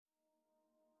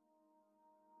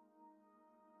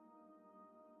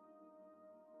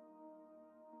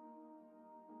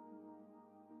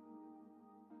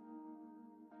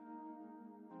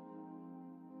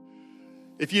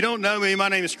If you don't know me, my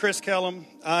name is Chris Kellum.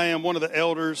 I am one of the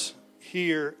elders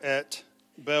here at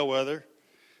Bellwether.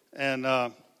 And I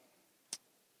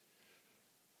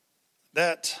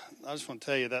just want to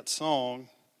tell you that song.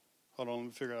 Hold on, let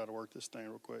me figure out how to work this thing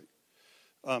real quick.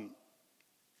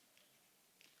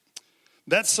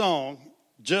 That song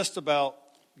just about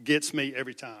gets me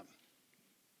every time.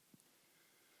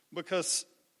 Because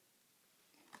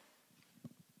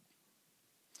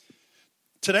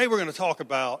today we're going to talk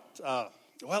about,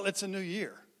 it's a new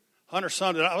year. Hunter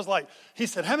Sunday, I was like, he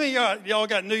said, how many of y'all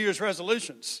got New Year's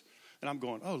resolutions? And I'm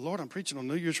going, oh, Lord, I'm preaching on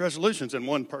New Year's resolutions. And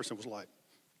one person was like,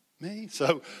 me?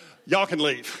 So y'all can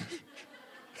leave.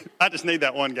 I just need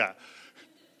that one guy.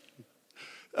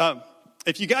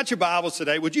 If you got your Bibles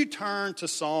today, would you turn to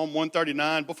Psalm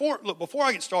 139? Before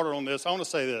I get started on this, I want to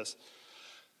say this.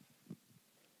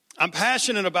 I'm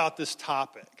passionate about this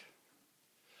topic.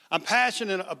 I'm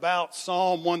passionate about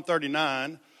Psalm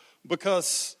 139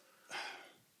 because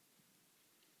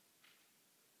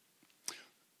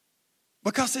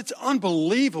it's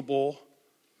unbelievable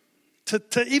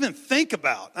to even think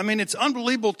about. I mean, it's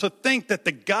unbelievable to think that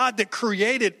the God that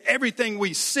created everything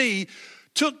we see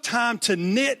took time to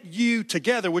knit you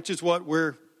together, which is what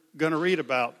we're going to read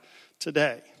about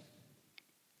today.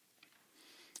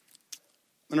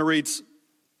 I'm going to read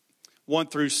 1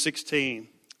 through 16.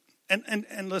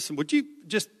 And listen, would you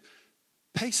just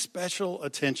pay special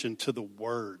attention to the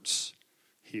words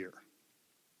here?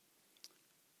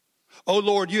 Oh,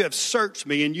 Lord, you have searched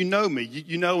me and you know me.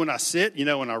 You know when I sit, you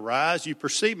know when I rise. You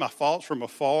perceive my faults from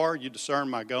afar. You discern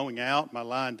my going out, my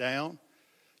lying down.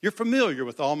 You're familiar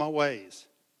with all my ways.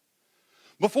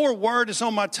 Before a word is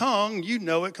on my tongue, you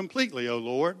know it completely, O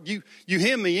Lord. You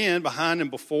hem me in behind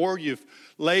and before. You've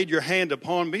laid your hand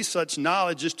upon me. Such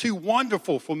knowledge is too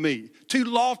wonderful for me, too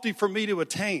lofty for me to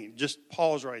attain. Just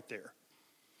pause right there.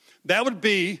 That would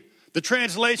be, the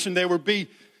translation there would be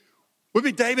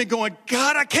David going,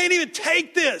 God, I can't even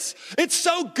take this. It's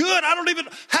so good.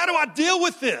 How do I deal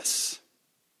with this?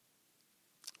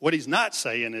 What he's not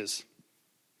saying is,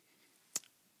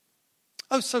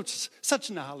 oh,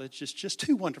 such knowledge is just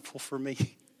too wonderful for me.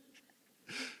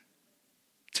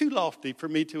 Too lofty for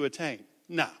me to attain.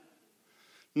 No.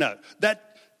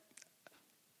 That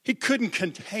he couldn't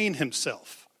contain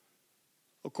himself,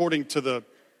 according to the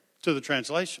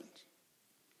translations.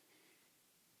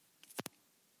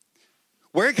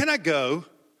 Where can I go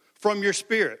from your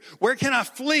spirit? Where can I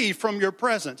flee from your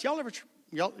presence? You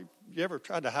ever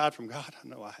tried to hide from God? I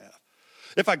know I have.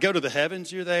 If I go to the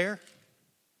heavens, you're there.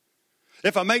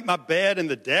 If I make my bed in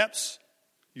the depths,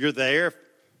 you're there.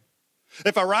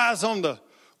 If I rise on the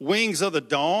wings of the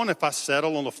dawn, if I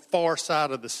settle on the far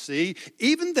side of the sea,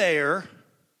 even there,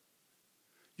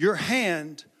 your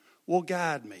hand will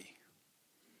guide me.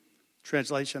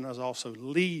 Translation is also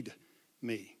lead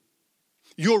me.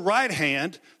 Your right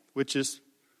hand, which is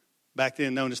back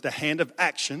then known as the hand of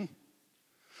action,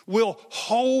 will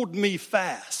hold me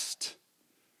fast.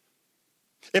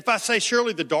 If I say,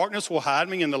 surely the darkness will hide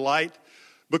me and the light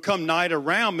become night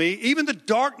around me, even the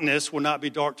darkness will not be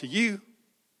dark to you.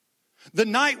 The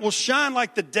night will shine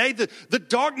like the day. The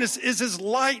darkness is as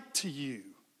light to you.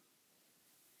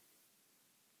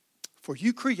 For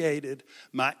you created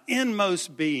my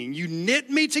inmost being. You knit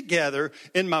me together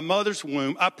in my mother's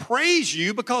womb. I praise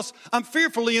you because I'm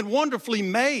fearfully and wonderfully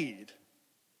made.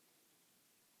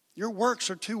 Your works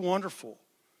are too wonderful.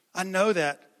 I know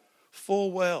that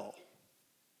full well.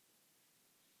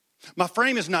 My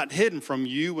frame is not hidden from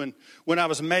you when I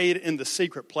was made in the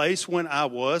secret place, when I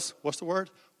was,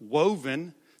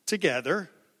 woven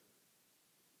together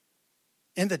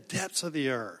in the depths of the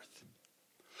earth.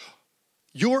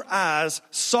 Your eyes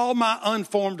saw my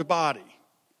unformed body.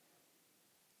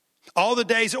 All the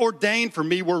days ordained for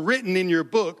me were written in your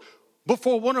book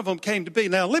before one of them came to be.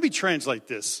 Now, let me translate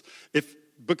this,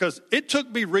 because it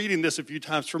took me reading this a few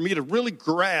times for me to really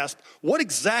grasp what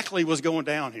exactly was going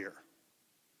down here.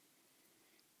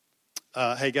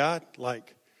 Hey, God,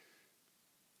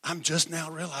 I'm just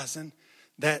now realizing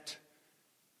that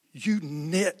you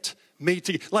knit me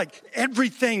together.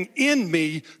 Everything in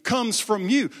me comes from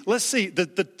you. Let's see, the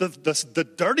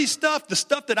dirty stuff, the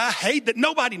stuff that I hate that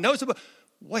nobody knows about.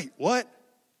 Wait, what?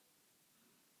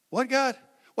 What, God?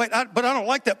 But I don't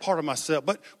like that part of myself.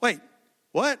 But wait,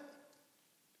 what?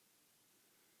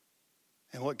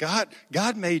 And what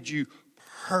God made you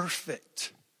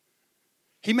perfect.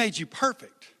 He made you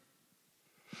perfect.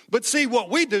 But see,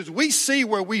 what we do is we see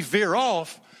where we veer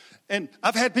off. And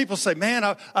I've had people say, man,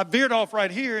 I veered off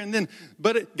right here.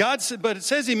 But it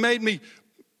says he made me,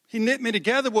 he knit me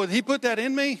together. Well, he put that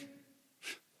in me?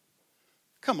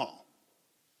 Come on.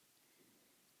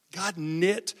 God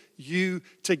knit you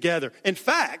together. In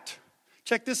fact,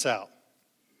 check this out.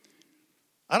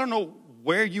 I don't know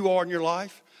where you are in your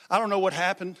life. I don't know what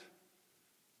happened.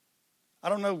 I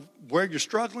don't know where you're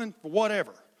struggling,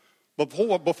 whatever. But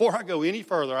before I go any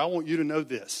further, I want you to know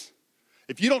this.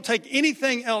 If you don't take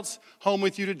anything else home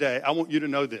with you today, I want you to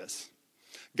know this.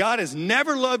 God has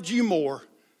never loved you more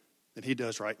than he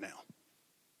does right now.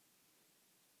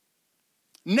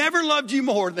 Never loved you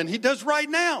more than he does right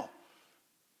now.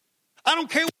 I don't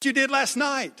care what you did last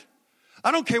night.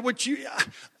 I don't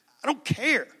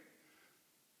care.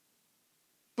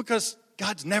 Because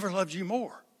God's never loved you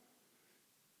more.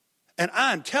 And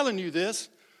I'm telling you this,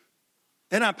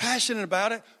 and I'm passionate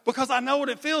about it because I know what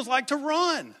it feels like to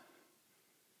run.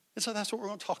 And so that's what we're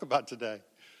going to talk about today.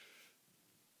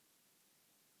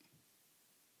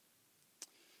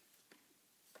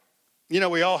 You know,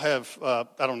 we all have, I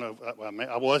don't know,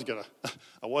 I was going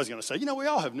to say, we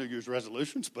all have New Year's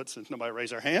resolutions, but since nobody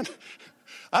raised their hand,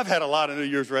 I've had a lot of New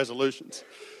Year's resolutions.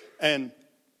 And,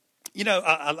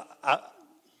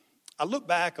 I look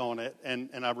back on it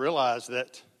and I realize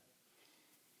that,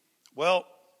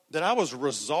 that I was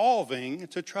resolving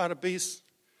to try to be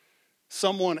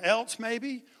someone else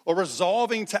maybe, or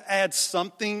resolving to add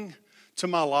something to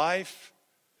my life.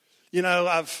 I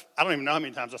don't even know how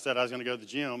many times I said I was going to go to the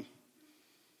gym,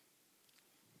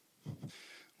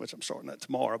 which I'm starting that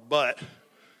tomorrow, but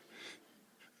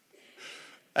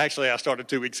actually I started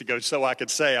 2 weeks ago so I could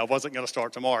say I wasn't going to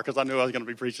start tomorrow because I knew I was going to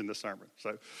be preaching this sermon.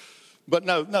 But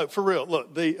no, for real,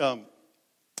 look,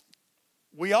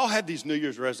 we all have these New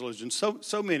Year's resolutions.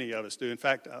 So many of us do. In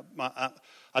fact,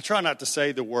 I try not to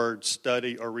say the word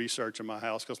study or research in my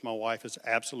house because my wife is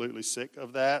absolutely sick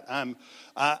of that. I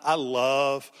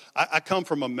come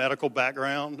from a medical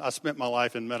background. I spent my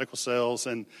life in medical sales.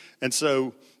 And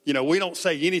so, we don't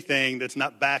say anything that's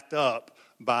not backed up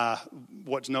by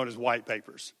what's known as white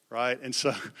papers, right? And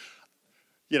so,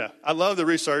 I love the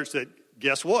research that,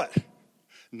 guess what?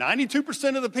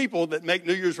 92% of the people that make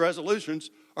New Year's resolutions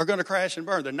are going to crash and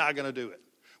burn. They're not going to do it,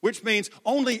 which means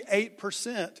only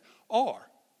 8% are.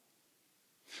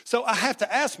 So I have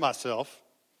to ask myself,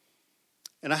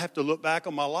 and I have to look back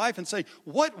on my life and say,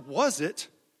 what was it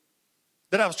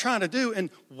that I was trying to do, and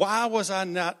why was I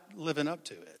not living up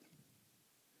to it?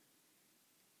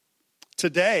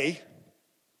 Today,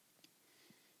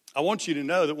 I want you to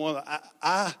know that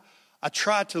I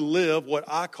try to live what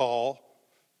I call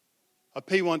a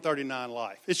P139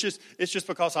 life. It's just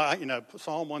because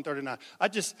Psalm 139.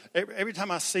 Every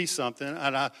time I see something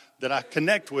that I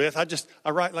connect with, I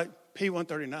write like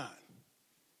P139.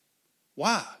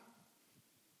 Why?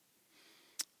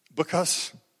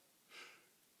 Because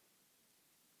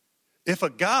if a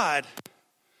God,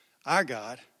 our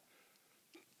God,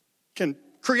 can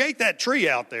create that tree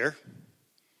out there,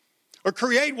 or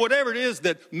create whatever it is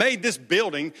that made this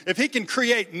building, if he can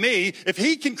create me, if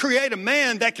he can create a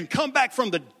man that can come back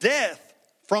from the death,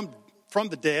 from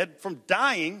the dead, from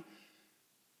dying,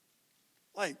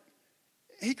 like,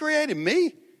 he created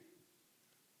me.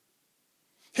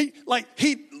 He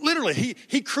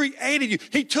created you.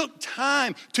 He took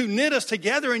time to knit us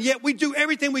together, and yet we do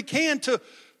everything we can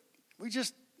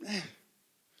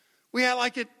we act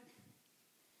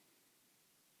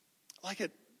like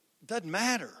it doesn't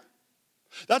matter.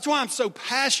 That's why I'm so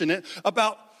passionate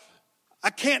about,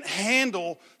 I can't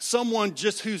handle someone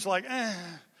just who's like,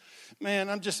 man,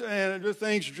 the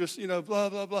things are just, blah,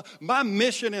 blah, blah. My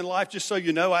mission in life, just so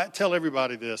you know, I tell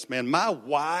everybody this, man, my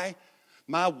why,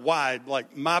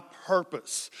 like my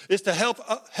purpose is to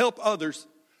help others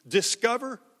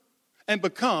discover and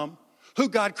become who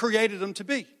God created them to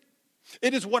be.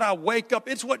 It is what I wake up,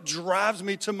 it's what drives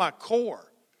me to my core.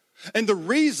 And the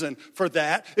reason for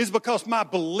that is because my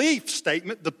belief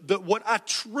statement, what I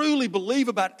truly believe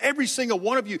about every single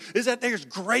one of you, is that there's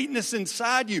greatness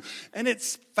inside you. And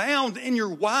it's found in your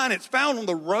why, and it's found on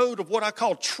the road of what I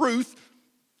call truth,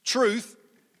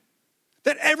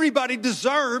 that everybody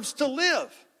deserves to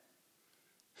live.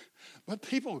 But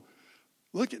people,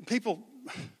 look at people.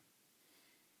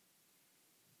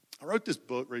 I wrote this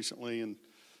book recently,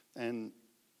 and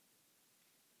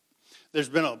there's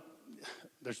been a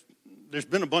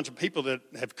bunch of people that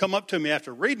have come up to me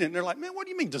after reading it, and they're like, man, what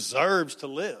do you mean deserves to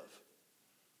live?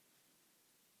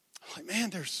 I'm like, man,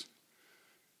 there's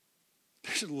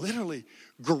literally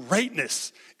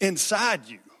greatness inside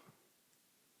you.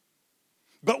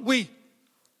 But we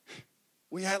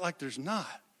act like there's not.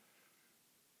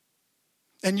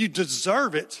 And you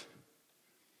deserve it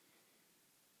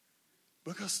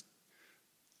because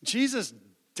Jesus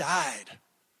died.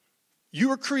 You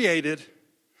were created,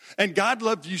 and God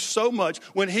loved you so much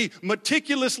when he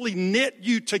meticulously knit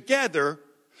you together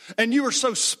And you are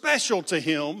so special to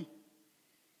him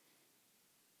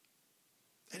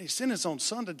that he sent his own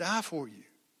son to die for you.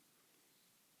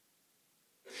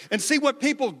 And see what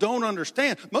people don't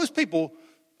understand. Most people,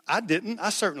 I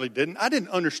certainly didn't. I didn't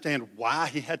understand why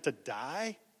he had to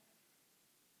die.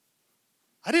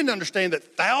 I didn't understand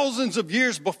that thousands of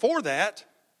years before that,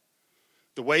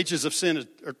 the wages of sin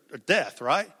are death,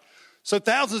 right? So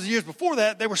thousands of years before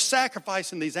that, they were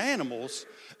sacrificing these animals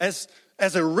as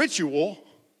a ritual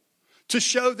to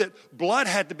show that blood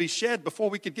had to be shed before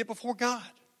we could get before God.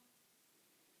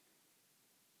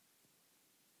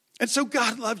 And so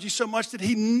God loves you so much that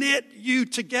he knit you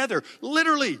together.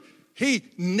 Literally, he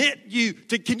knit you.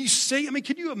 Can you see?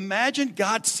 Can you imagine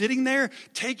God sitting there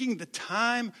taking the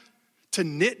time to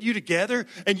knit you together?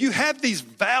 And you have these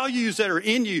values that are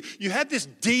in you. You have this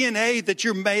DNA that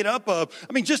you're made up of.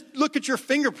 Just look at your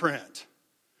fingerprint.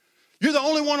 You're the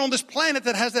only one on this planet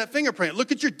that has that fingerprint.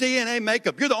 Look at your DNA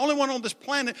makeup. You're the only one on this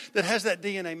planet that has that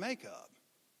DNA makeup.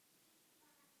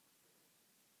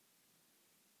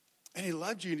 And he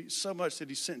loved you so much that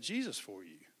he sent Jesus for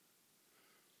you.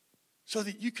 So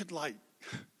that you could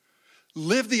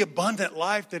live the abundant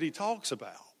life that he talks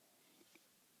about.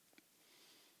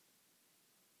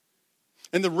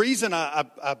 And the reason I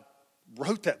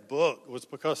wrote that book was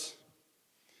because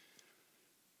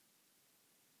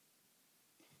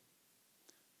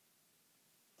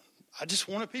I just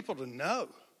wanted people to know.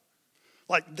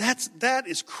 That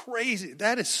is crazy.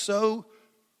 That is so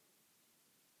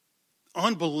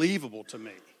unbelievable to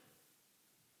me.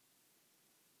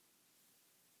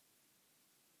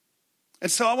 And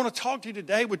so I want to talk to you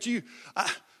today.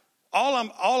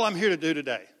 All I'm here to do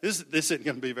today, this isn't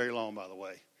going to be very long, by the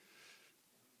way.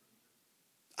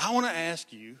 I want to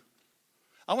ask you,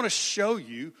 I want to show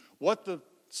you what the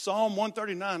Psalm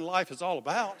 139 life is all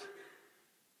about.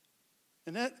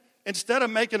 And that instead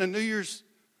of making a New Year's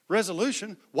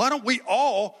resolution, why don't we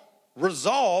all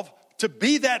resolve to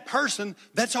be that person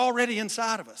that's already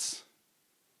inside of us?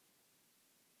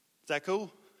 Is that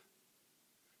cool?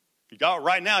 Y'all,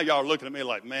 right now, y'all are looking at me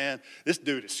like, man, this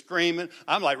dude is screaming.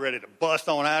 I'm ready to bust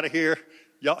on out of here.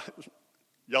 Y'all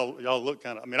look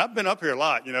kind of, I've been up here a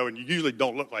lot, and you usually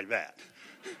don't look like that.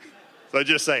 So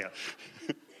just saying.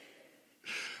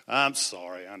 I'm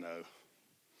sorry, I know.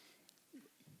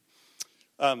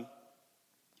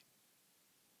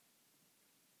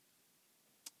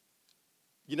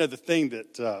 The thing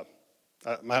that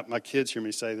my kids hear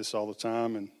me say this all the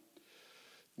time, and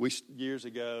years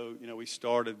ago, we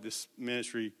started this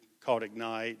ministry called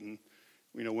Ignite, and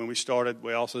when we started,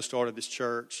 we also started this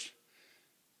church,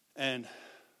 and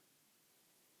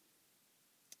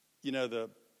I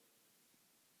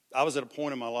was at a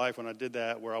point in my life when I did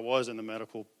that where I was in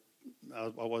medical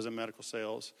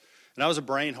sales, and I was a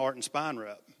brain, heart, and spine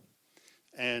rep,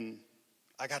 and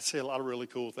I got to see a lot of really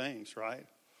cool things, right?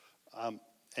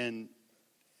 And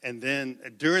then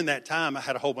during that time, I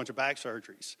had a whole bunch of back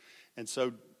surgeries. And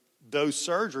so those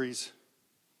surgeries,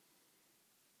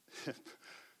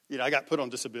 I got put on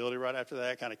disability right after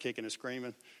that, kind of kicking and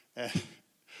screaming.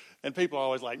 And people are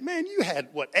always like, man, you had,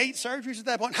 8 surgeries at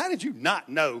that point? How did you not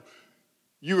know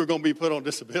you were going to be put on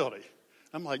disability?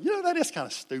 I'm like, that is kind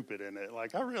of stupid, isn't it?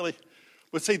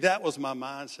 But see, that was my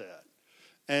mindset.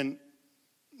 And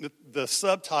the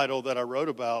subtitle that I wrote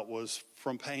about was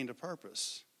From Pain to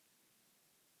Purpose.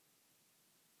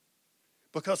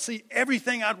 Because, see,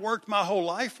 everything I'd worked my whole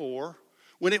life for,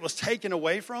 when it was taken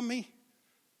away from me,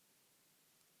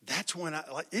 that's when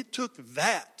it took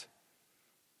that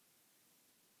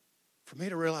for me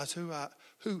to realize who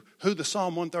the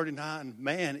Psalm 139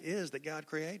 man is that God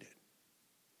created.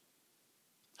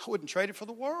 I wouldn't trade it for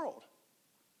the world.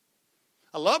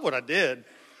 I love what I did.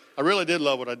 I really did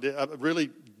love what I did. I really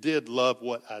did love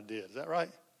what I did. Is that right?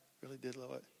 Really did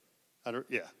love it?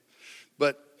 Yeah.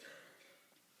 But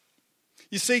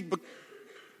you see,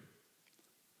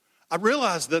 I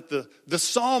realized that the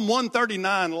Psalm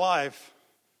 139 life,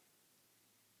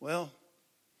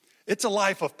 it's a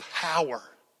life of power.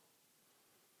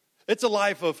 It's a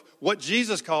life of what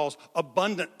Jesus calls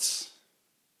abundance.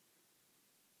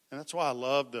 And that's why I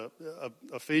love the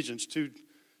Ephesians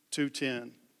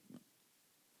 2:10.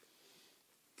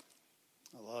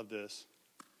 I love this.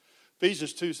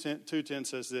 Ephesians 2:10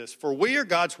 says this: "For we are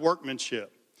God's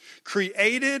workmanship,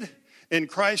 created in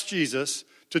Christ Jesus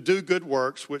to do good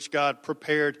works, which God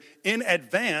prepared in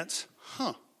advance,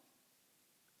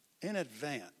 in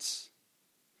advance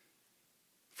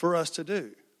for us to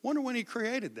do." Wonder when he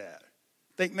created that.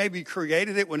 Think maybe he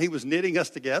created it when he was knitting us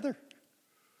together?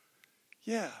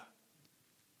 Yeah.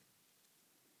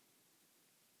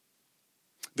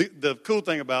 The cool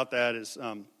thing about that is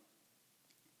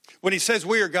When he says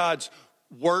we are God's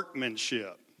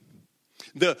workmanship,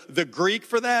 the Greek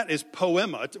for that is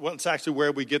poema. Well, it's actually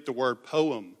where we get the word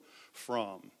poem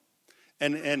from.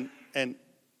 And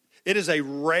it is a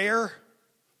rare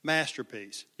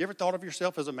masterpiece. You ever thought of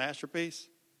yourself as a masterpiece?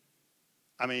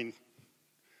 I mean,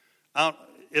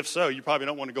 if so, you probably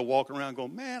don't want to go walking around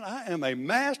going, man, I am a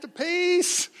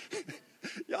masterpiece.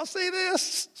 Y'all see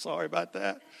this? Sorry about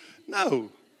that.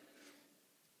 No.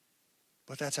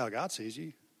 But that's how God sees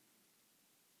you.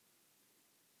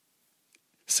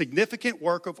 Significant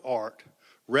work of art,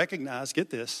 recognized, get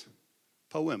this,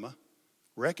 poema,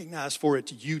 recognized for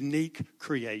its unique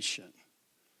creation.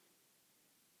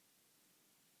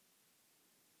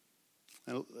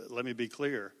 And let me be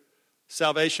clear.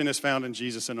 Salvation is found in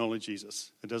Jesus and only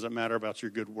Jesus. It doesn't matter about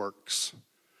your good works.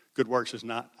 Good works is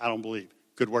not, I don't believe,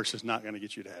 good works is not going to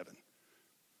get you to heaven.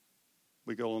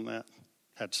 We go on that?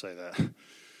 Had to say that.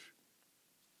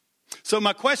 So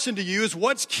my question to you is,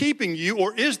 what's keeping you,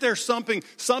 or is there something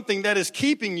that is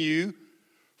keeping you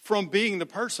from being the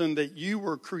person that you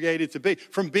were created to be,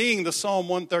 from being the Psalm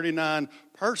 139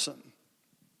 person?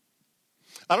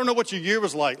 I don't know what your year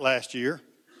was like last year.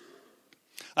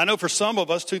 I know for some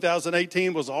of us,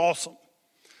 2018 was awesome.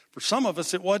 For some of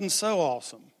us, it wasn't so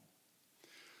awesome.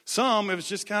 Some, it was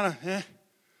just kind of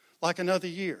like another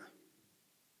year.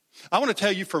 I want to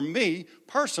tell you, for me,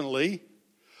 personally,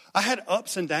 I had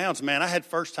ups and downs, man. I had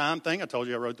first time thing. I told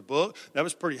you I wrote the book. That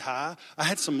was pretty high. I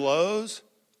had some lows.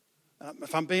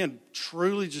 If I'm being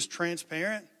truly just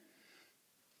transparent,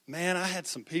 man, I had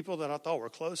some people that I thought were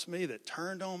close to me that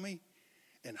turned on me.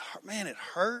 And, man, it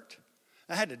hurt.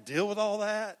 I had to deal with all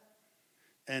that.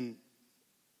 And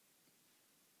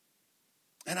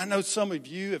I know some of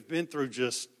you have been through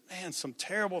just, man, some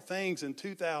terrible things in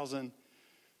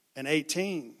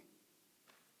 2018.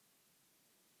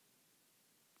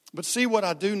 But see, what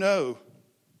I do know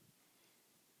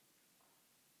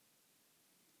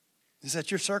is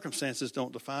that your circumstances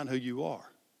don't define who you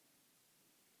are.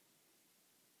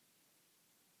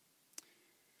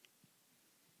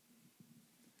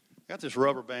 I got this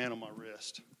rubber band on my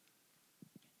wrist.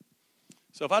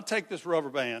 So if I take this rubber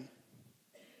band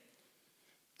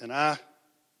and let's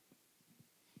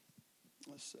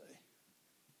see,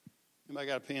 anybody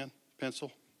got a pen, pencil?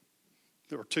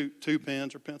 There were two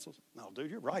pens or pencils. No,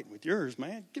 dude, you're writing with yours,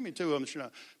 man. Give me two of them.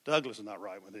 Douglas is not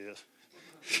writing with his.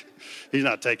 He's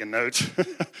not taking notes.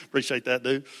 Appreciate that,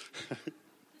 dude.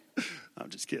 I'm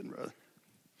just kidding, brother.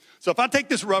 So if I take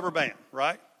this rubber band,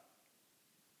 right?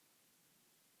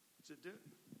 What's it doing?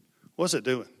 What's it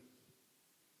doing?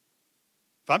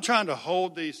 If I'm trying to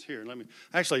hold these here, I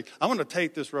want to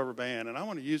take this rubber band and I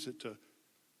want to use it to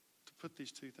put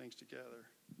these two things together.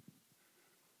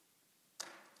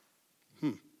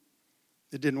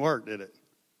 It didn't work, did it?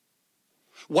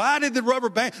 Why did the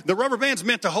rubber band's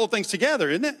meant to hold things together,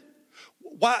 isn't it?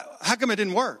 How come it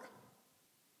didn't work?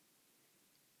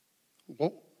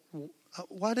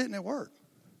 Why didn't it work?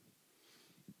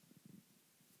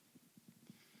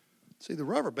 See, the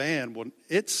rubber band,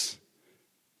 it's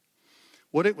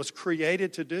what it was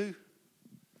created to do.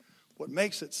 What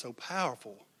makes it so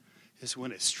powerful is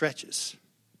when it stretches.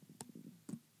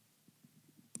 And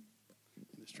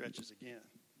it stretches again.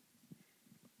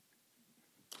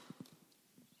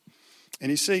 And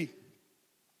you see,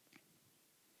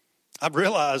 I've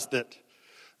realized that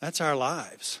that's our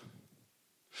lives.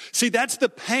 See, that's the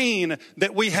pain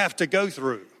that we have to go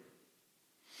through.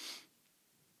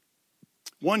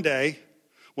 One day,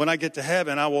 when I get to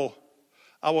heaven, I'll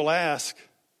ask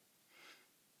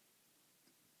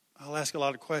a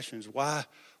lot of questions. Why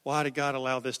did God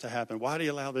allow this to happen? Why did he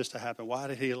allow this to happen? Why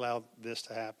did he allow this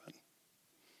to happen?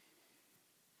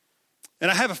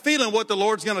 And I have a feeling what the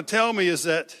Lord's going to tell me is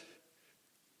that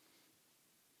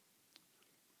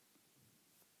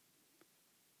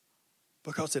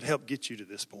because it helped get you to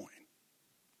this point.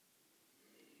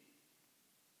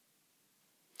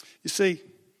 You see,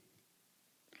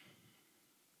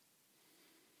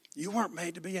 you weren't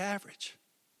made to be average.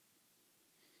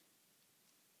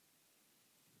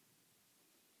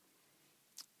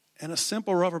 And a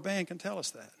simple rubber band can tell us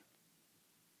that.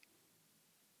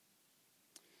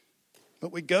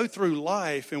 But we go through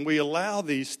life and we allow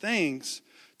these things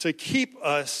to keep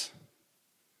us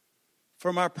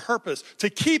from our purpose,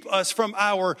 to keep us from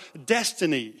our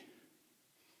destiny.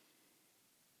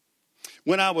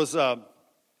 When I was,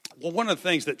 one of the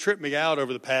things that tripped me out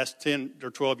over the past 10 or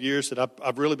 12 years that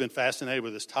I've really been fascinated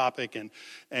with this topic, and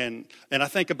I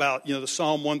think about, the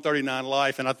Psalm 139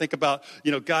 life, and I think about,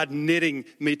 God knitting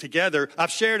me together.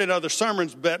 I've shared in other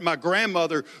sermons, but my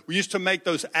grandmother used to make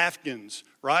those afghans,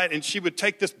 right? And she would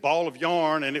take this ball of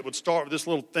yarn, and it would start with this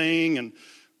little thing, and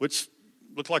which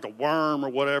looked like a worm or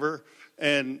whatever.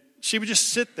 And she would just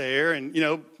sit there and,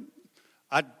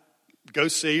 I'd go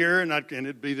see her and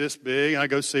it'd be this big. And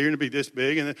I'd go see her and it'd be this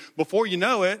big. And then before you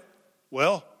know it,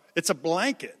 well, it's a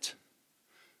blanket.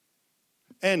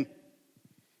 And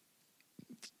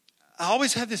I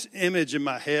always have this image in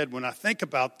my head when I think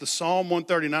about the Psalm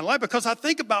 139 life, because I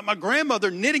think about my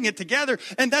grandmother knitting it together,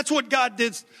 and that's what God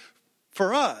did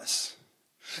for us.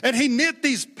 And he knit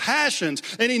these passions,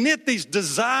 and he knit these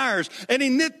desires, and he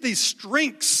knit these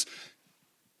strengths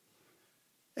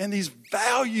and these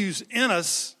values in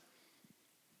us.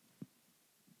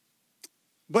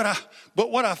 But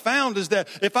what I found is that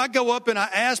if I go up and I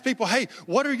ask people, hey,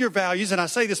 what are your values? And I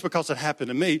say this because it happened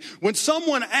to me. When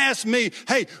someone asks me,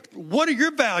 hey, what are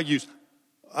your values?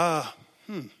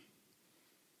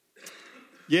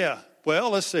 Yeah,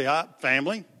 well, let's see.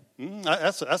 Family.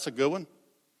 That's a good one.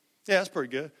 Yeah, that's pretty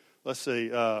good. Let's see.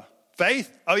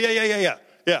 Faith. Oh, yeah.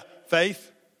 Yeah,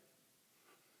 faith.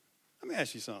 Let me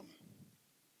ask you something.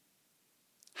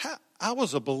 I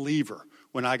was a believer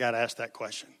when I got asked that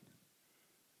question.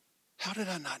 How did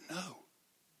I not know?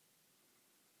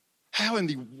 How in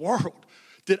the world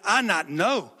did I not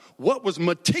know what was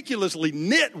meticulously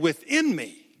knit within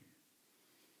me?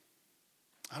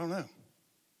 I don't know.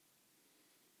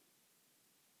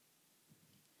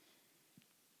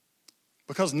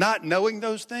 Because not knowing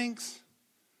those things,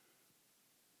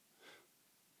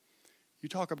 you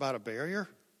talk about a barrier.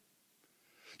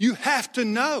 You have to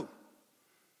know.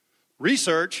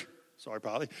 Research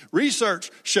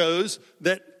shows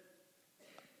that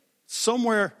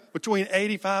somewhere between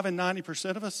 85 and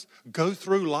 90% of us go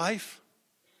through life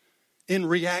in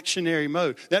reactionary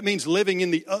mode. That means living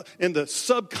in the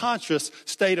subconscious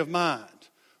state of mind,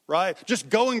 right? Just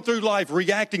going through life,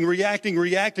 reacting,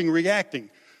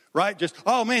 right? Just,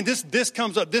 oh man, this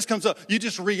comes up. You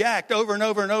just react over and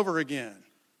over and over again.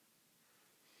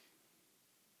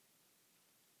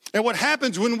 And what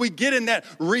happens when we get in that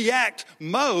react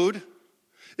mode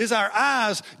is our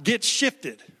eyes get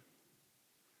shifted.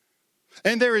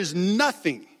 And there is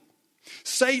nothing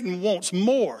Satan wants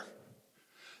more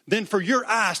than for your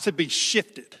eyes to be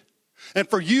shifted and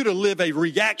for you to live a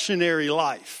reactionary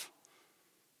life.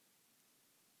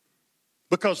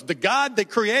 Because the God that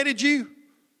created you,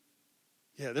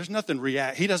 there's nothing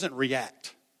react. He doesn't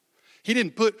react. He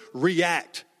didn't put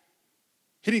react.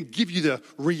 He didn't give you the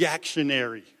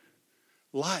reactionary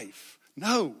life.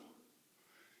 No.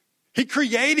 He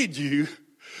created you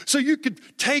so you could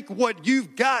take what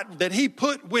you've got that he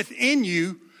put within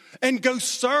you and go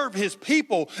serve his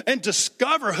people and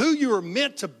discover who you are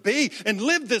meant to be and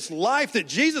live this life that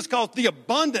Jesus calls the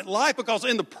abundant life. Because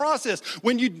in the process,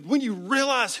 when you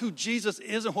realize who Jesus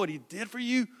is and what he did for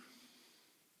you,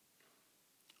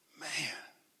 man,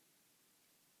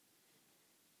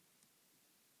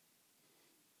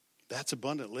 that's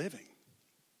abundant living.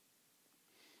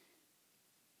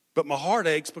 But my heart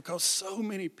aches because so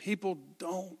many people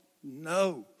don't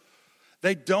know.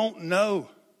 They don't know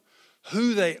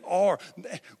who they are.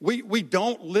 We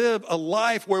don't live a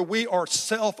life where we are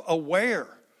self-aware.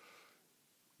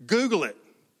 Google it.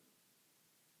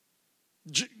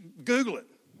 Google it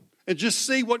and just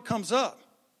see what comes up.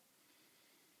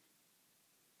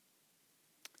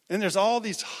 And there's all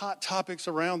these hot topics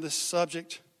around this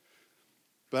subject.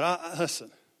 But listen.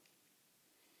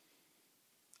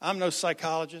 I'm no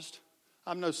psychologist.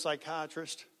 I'm no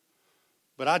psychiatrist.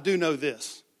 But I do know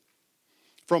this.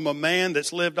 From a man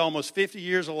that's lived almost 50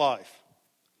 years of life.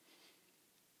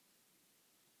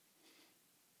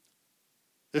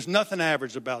 There's nothing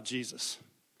average about Jesus.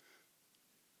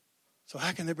 So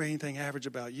how can there be anything average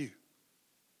about you?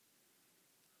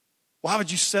 Why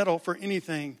would you settle for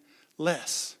anything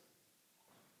less?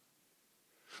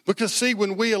 Because see,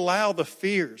 when we allow the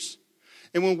fears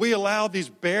and when we allow these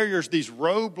barriers, these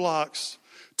roadblocks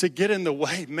to get in the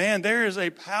way, man, there is a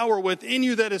power within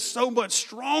you that is so much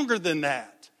stronger than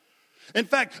that. In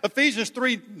fact, Ephesians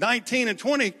 3:19 and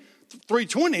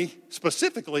 3:20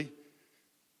 specifically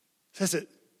says that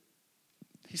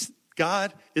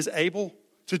God is able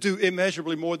to do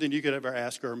immeasurably more than you could ever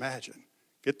ask or imagine.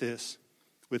 Get this,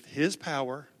 with his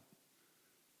power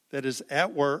that is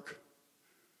at work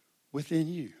within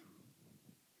you.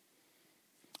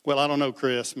 Well, I don't know,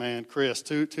 Chris,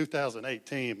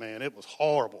 2018, man, it was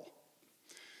horrible.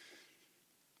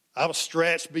 I was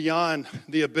stretched beyond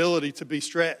the ability to be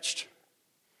stretched.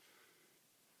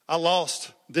 I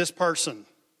lost this person.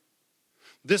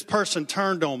 This person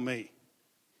turned on me.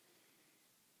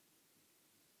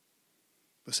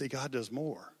 But see, God does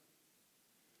more.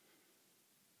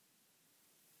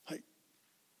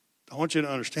 I want you to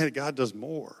understand that God does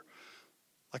more.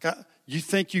 You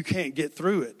think you can't get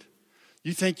through it.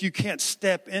 You think you can't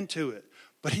step into it.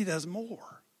 But he does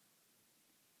more.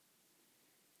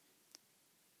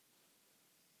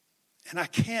 And I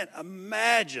can't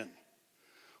imagine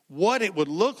what it would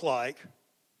look like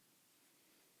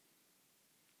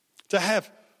to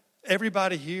have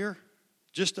everybody here,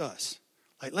 just us.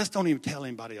 Like, let's don't even tell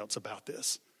anybody else about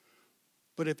this.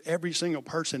 But if every single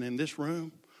person in this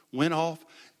room went off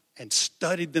and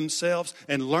studied themselves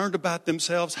and learned about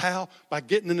themselves, how? By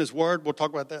getting in his word. We'll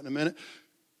talk about that in a minute.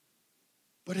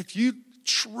 But if you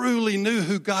truly knew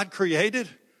who God created,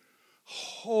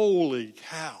 holy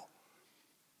cow.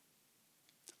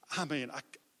 I mean,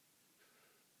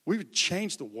 we would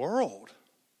change the world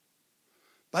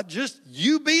by just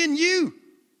you being you.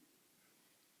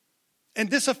 And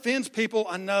this offends people.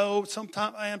 I know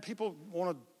sometimes, man, people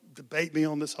want to debate me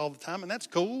on this all the time, and that's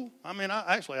cool. I mean,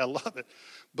 I love it.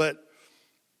 But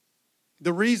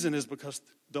the reason is because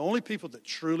the only people that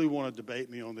truly want to debate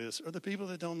me on this are the people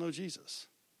that don't know Jesus.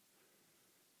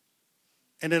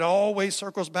 And it always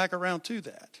circles back around to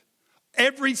that.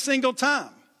 Every single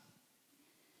time.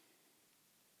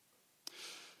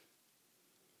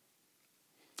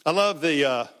 I love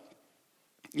the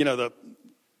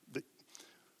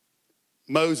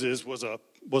Moses was a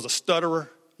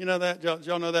stutterer. You know that?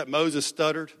 Y'all know that? Moses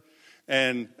stuttered.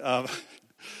 And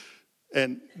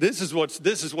this is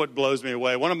what blows me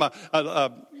away. One of my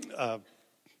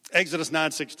Exodus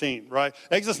 9:16, right?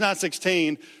 Exodus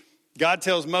 9:16, God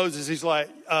tells Moses, he's like,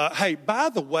 hey, by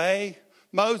the way,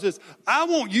 Moses, I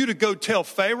want you to go tell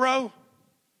Pharaoh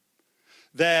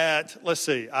that,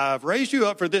 I've raised you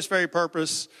up for this very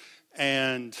purpose,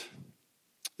 and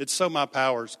it's so my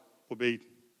powers will be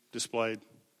displayed,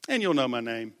 and you'll know my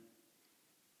name.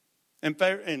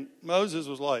 And Moses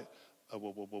was like,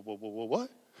 what?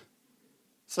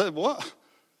 Said what?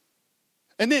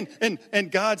 And then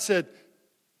and God said,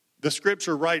 the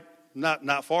scripture right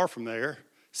not far from there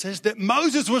says that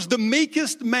Moses was the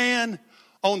meekest man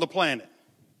on the planet.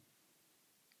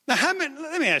 Now,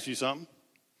 let me ask you something.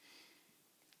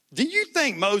 Do you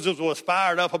think Moses was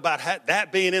fired up about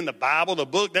that being in the Bible, the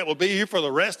book that will be here for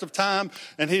the rest of time?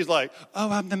 And he's like, oh,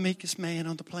 I'm the meekest man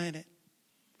on the planet.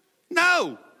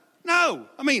 No.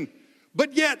 I mean,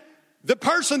 but yet the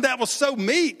person that was so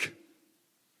meek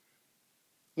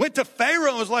went to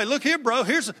Pharaoh and was like, look here, bro,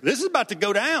 this is about to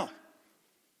go down.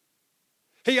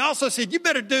 He also said, you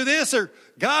better do this or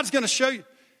God's going to show you.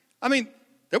 I mean,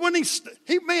 there wasn't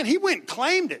he went and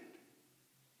claimed it.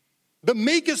 The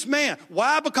meekest man.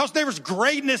 Why? Because there was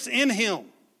greatness in him.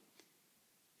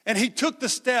 And he took the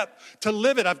step to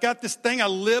live it. I've got this thing I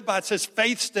live by. It says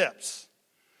faith steps.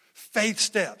 Faith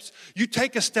steps. You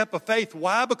take a step of faith.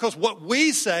 Why? Because what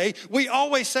we say, we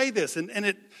always say this.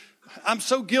 And I'm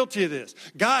so guilty of this.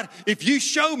 God, if you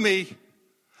show me,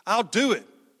 I'll do it.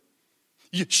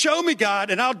 You show me,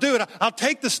 God, and I'll do it. I'll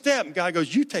take the step. And God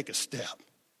goes, you take a step.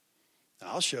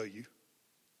 I'll show you.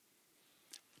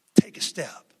 Take a step.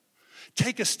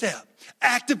 Take a step.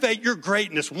 Activate your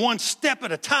greatness one step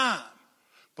at a time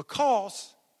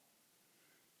because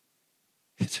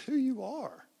it's who you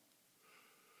are.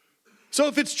 So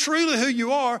if it's truly who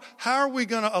you are, how are we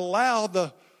going to allow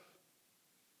the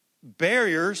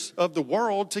barriers of the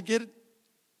world to get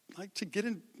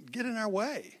in our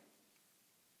way?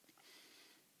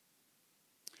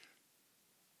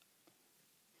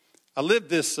 I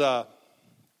live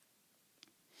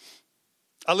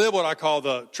what I call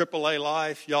the AAA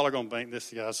life. Y'all are going to think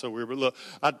this guy's so weird, but look,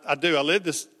 I do. I live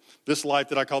this life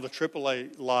that I call the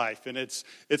AAA life, and it's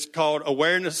called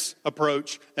awareness,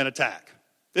 approach, and attack.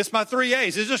 It's my 3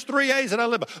 A's. It's just 3 A's that I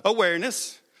live by.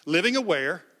 Awareness, living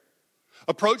aware,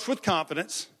 approach with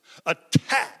confidence,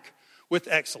 attack with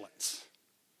excellence.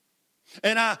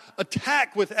 And I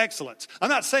attack with excellence. I'm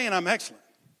not saying I'm excellent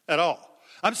at all.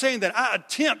 I'm saying that I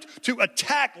attempt to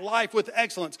attack life with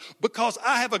excellence because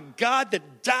I have a God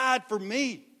that died for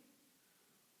me.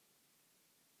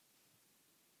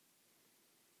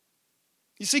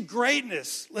 You see,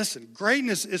 greatness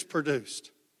is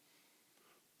produced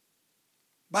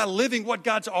by living what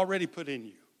God's already put in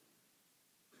you.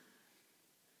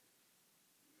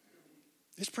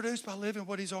 It's produced by living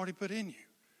what he's already put in you.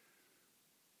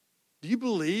 Do you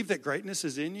believe that greatness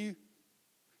is in you?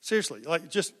 Seriously,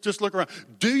 just look around.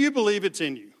 Do you believe it's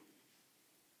in you?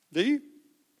 Do you?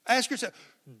 Ask yourself,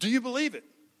 do you believe it?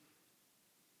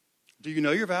 Do you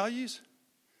know your values?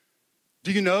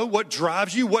 Do you know what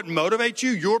drives you, what motivates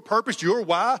you, your purpose, your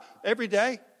why every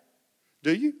day?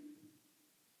 Do you?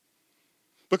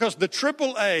 Because the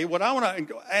AAA, what I want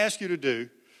to ask you to do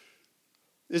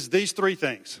is these 3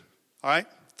 things, all right?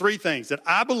 3 things that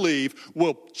I believe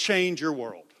will change your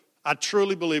world. I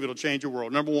truly believe it'll change your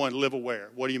world. Number one, live aware.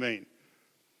 What do you mean?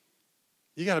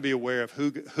 You got to be aware of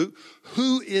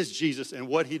who is Jesus and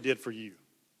what he did for you.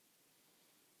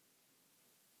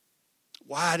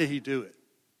 Why did he do it?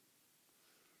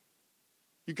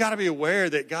 You got to be aware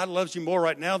that God loves you more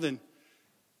right now than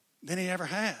he ever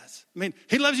has. I mean,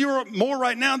 he loves you more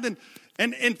right now than,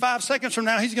 and in 5 seconds from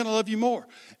now, he's going to love you more.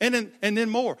 And then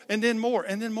more, and then more,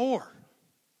 and then more.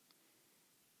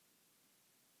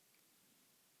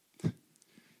 You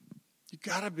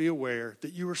got to be aware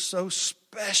that you are so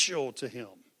special to him.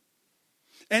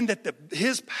 And that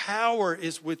his power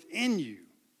is within you.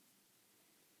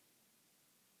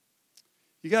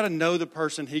 You got to know the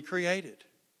person he created.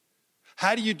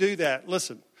 How do you do that?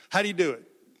 Listen, how do you do it?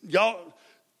 Y'all,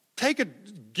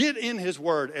 get in his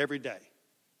word every day.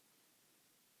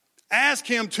 Ask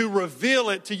him to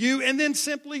reveal it to you and then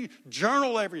simply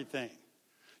journal everything.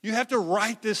 You have to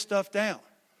write this stuff down.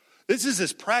 This is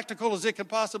as practical as it can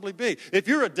possibly be. If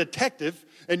you're a detective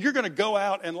and you're going to go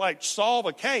out and solve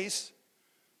a case,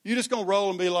 you're just going to roll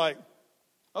and be like,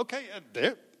 okay,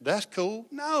 that's cool.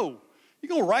 No, you're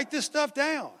going to write this stuff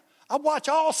down. I watch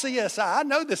all CSI. I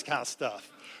know this kind of stuff.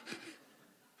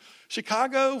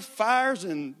 Chicago fires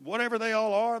and whatever they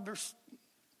all are,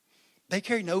 they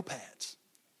carry notepads.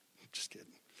 Just kidding.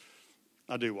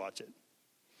 I do watch it.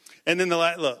 And then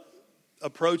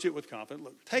approach it with confidence.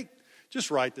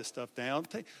 Just write this stuff down.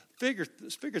 Figure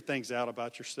things out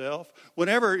about yourself.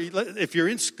 If you're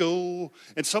in school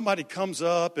and somebody comes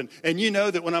up and you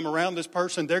know that when I'm around this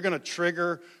person, they're going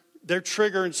to they're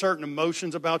triggering certain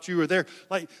emotions about you, or they're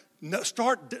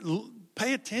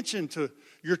pay attention to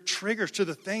your triggers, to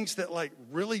the things that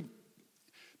really,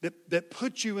 that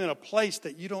put you in a place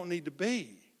that you don't need to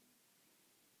be.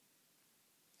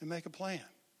 And make a plan.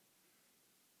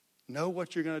 Know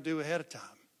what you're going to do ahead of time.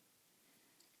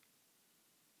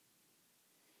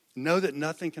 Know that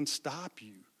nothing can stop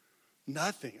you.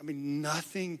 Nothing. I mean,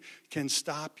 nothing can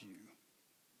stop you.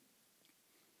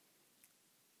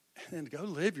 And then go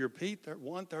live your Pete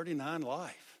 139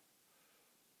 life.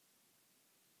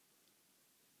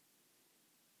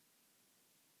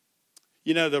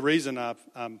 You know, the reason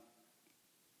I'm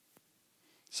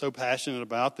so passionate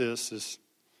about this is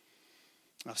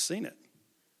I've seen it.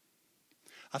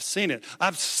 I've seen it.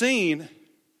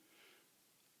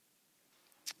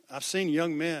 I've seen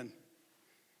young men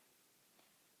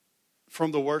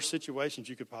from the worst situations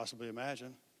you could possibly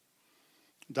imagine.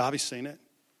 Dobby's seen it.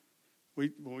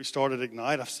 When we started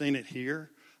Ignite, I've seen it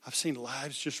here. I've seen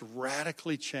lives just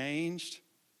radically changed.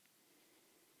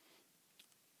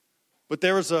 But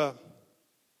there was a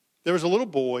little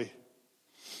boy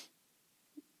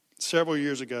several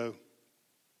years ago.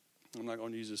 I'm not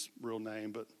going to use his real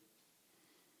name, but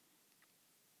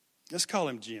let's call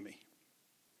him Jimmy.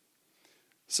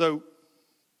 So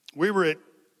we were at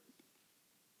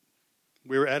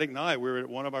Ignite. We were at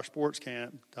one of our sports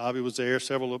camp. Dobby was there.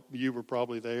 Several of you were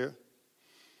probably there.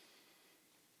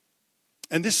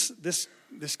 And this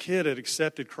kid had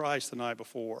accepted Christ the night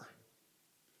before.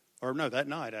 Or no, that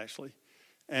night actually.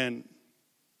 And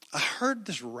I heard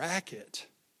this racket.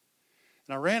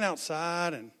 And I ran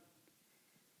outside and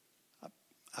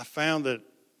I found that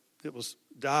it was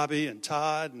Dobby and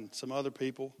Todd and some other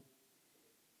people.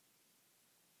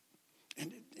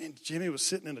 And Jimmy was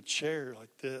sitting in a chair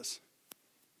like this.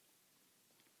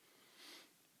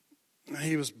 And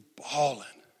he was bawling.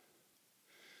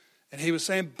 And he was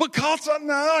saying, because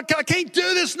I can't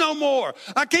do this no more.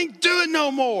 I can't do it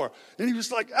no more. And he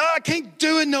was like, I can't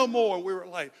do it no more. And we were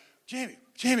like,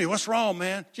 Jimmy, what's wrong,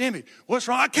 man? Jimmy, what's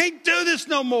wrong? I can't do this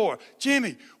no more.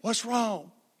 Jimmy, what's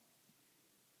wrong?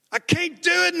 I can't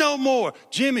do it no more.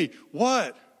 Jimmy,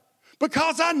 what?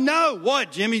 Because I know.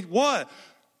 What, Jimmy? What?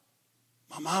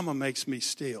 My mama makes me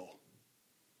steal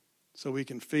so we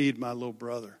can feed my little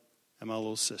brother and my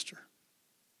little sister.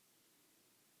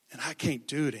 And I can't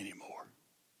do it anymore.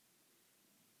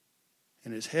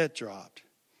 And his head dropped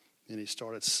and he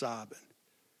started sobbing.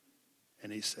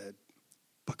 And he said,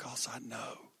 because I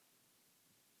know.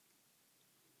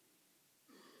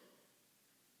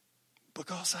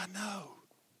 Because I know.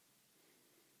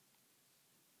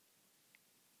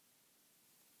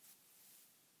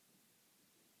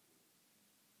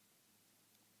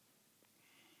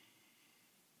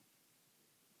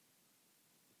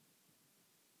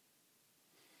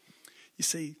 You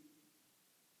see,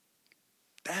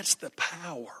 that's the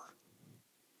power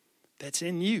that's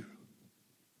in you.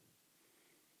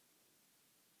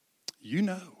 You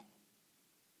know.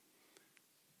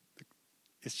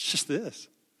 It's just this.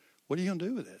 What are you going to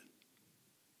do with it?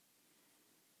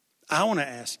 I want to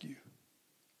ask you,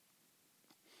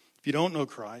 if you don't know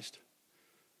Christ,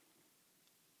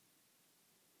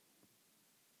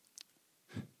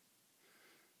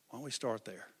 Why don't we start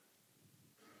there?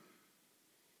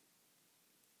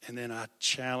 And then I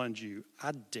challenge you.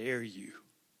 I dare you.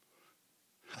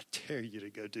 I dare you to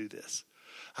go do this.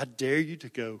 I dare you to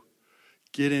go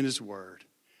get in his word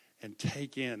and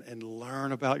take in and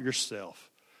learn about yourself.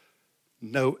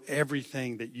 Know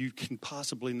everything that you can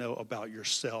possibly know about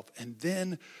yourself. And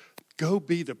then go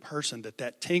be the person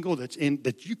that tingle that's in,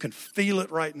 that you can feel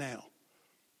it right now.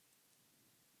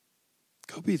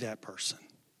 Go be that person.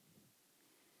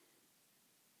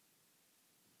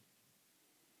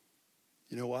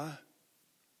 You know why?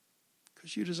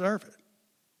 Because you deserve it.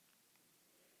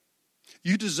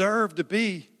 You deserve to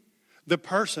be the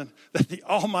person that the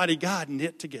Almighty God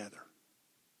knit together.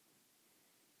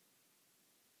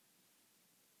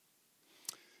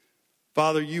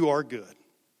 Father, you are good.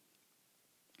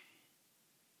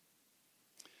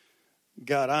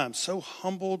 God, I am so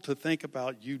humbled to think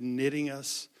about you knitting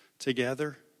us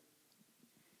together.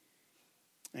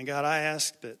 And God, I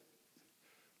ask that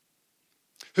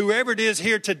whoever it is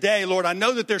here today, Lord, I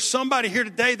know that there's somebody here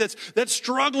today that's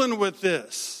struggling with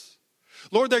this.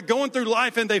 Lord, they're going through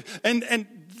life and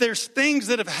there's things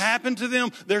that have happened to them.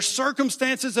 There's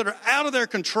circumstances that are out of their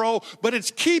control, but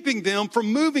it's keeping them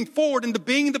from moving forward into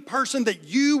being the person that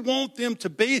you want them to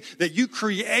be, that you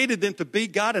created them to be,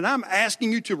 God. And I'm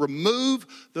asking you to remove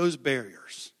those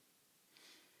barriers.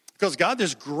 Because, God,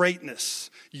 there's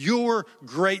greatness. Your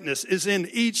greatness is in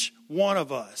each one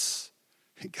of us.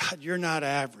 And, God, you're not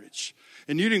average.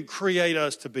 And you didn't create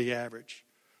us to be average.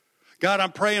 God,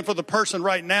 I'm praying for the person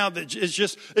right now that is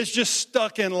just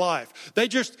stuck in life. They're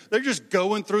just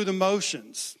going through the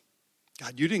motions.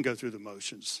 God, you didn't go through the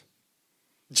motions.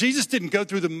 Jesus didn't go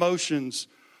through the motions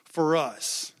for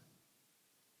us.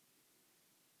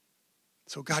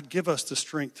 So God, give us the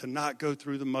strength to not go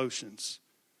through the motions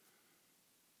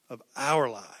of our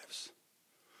lives.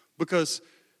 Because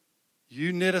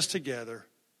you knit us together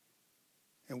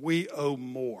and we owe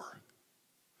more.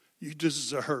 You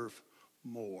deserve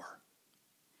more.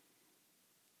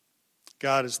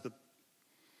 God,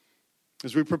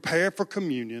 as we prepare for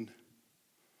communion,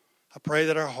 I pray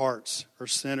that our hearts are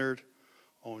centered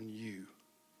on you.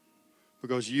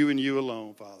 Because you and you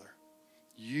alone, Father,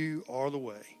 you are the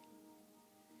way.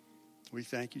 We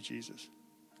thank you, Jesus.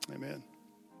 Amen.